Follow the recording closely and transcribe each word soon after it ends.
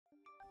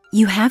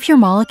You have your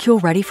molecule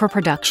ready for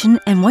production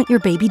and want your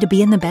baby to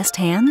be in the best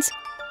hands?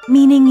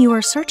 Meaning you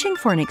are searching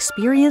for an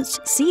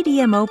experienced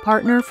CDMO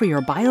partner for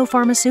your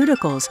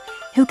biopharmaceuticals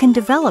who can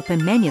develop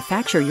and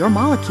manufacture your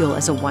molecule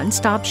as a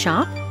one-stop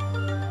shop?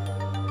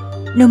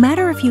 No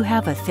matter if you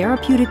have a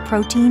therapeutic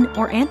protein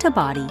or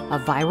antibody, a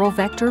viral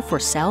vector for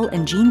cell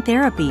and gene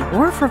therapy,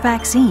 or for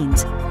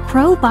vaccines,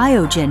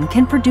 ProBioGen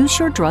can produce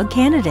your drug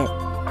candidate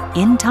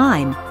in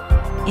time,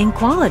 in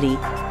quality,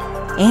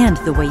 and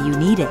the way you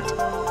need it.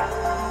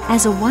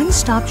 As a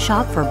one-stop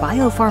shop for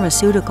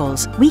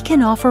biopharmaceuticals, we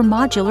can offer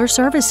modular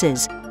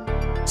services,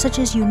 such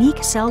as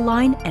unique cell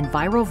line and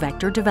viral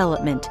vector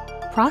development,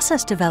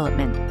 process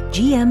development,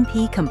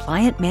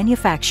 GMP-compliant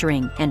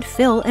manufacturing, and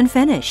fill and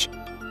finish,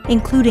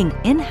 including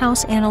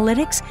in-house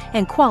analytics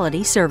and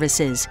quality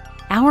services.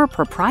 Our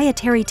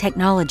proprietary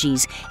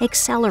technologies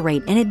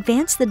accelerate and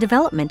advance the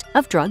development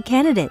of drug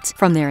candidates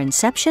from their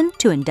inception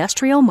to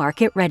industrial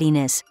market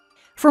readiness.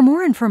 For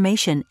more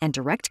information and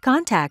direct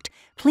contact,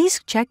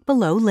 please check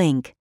below link.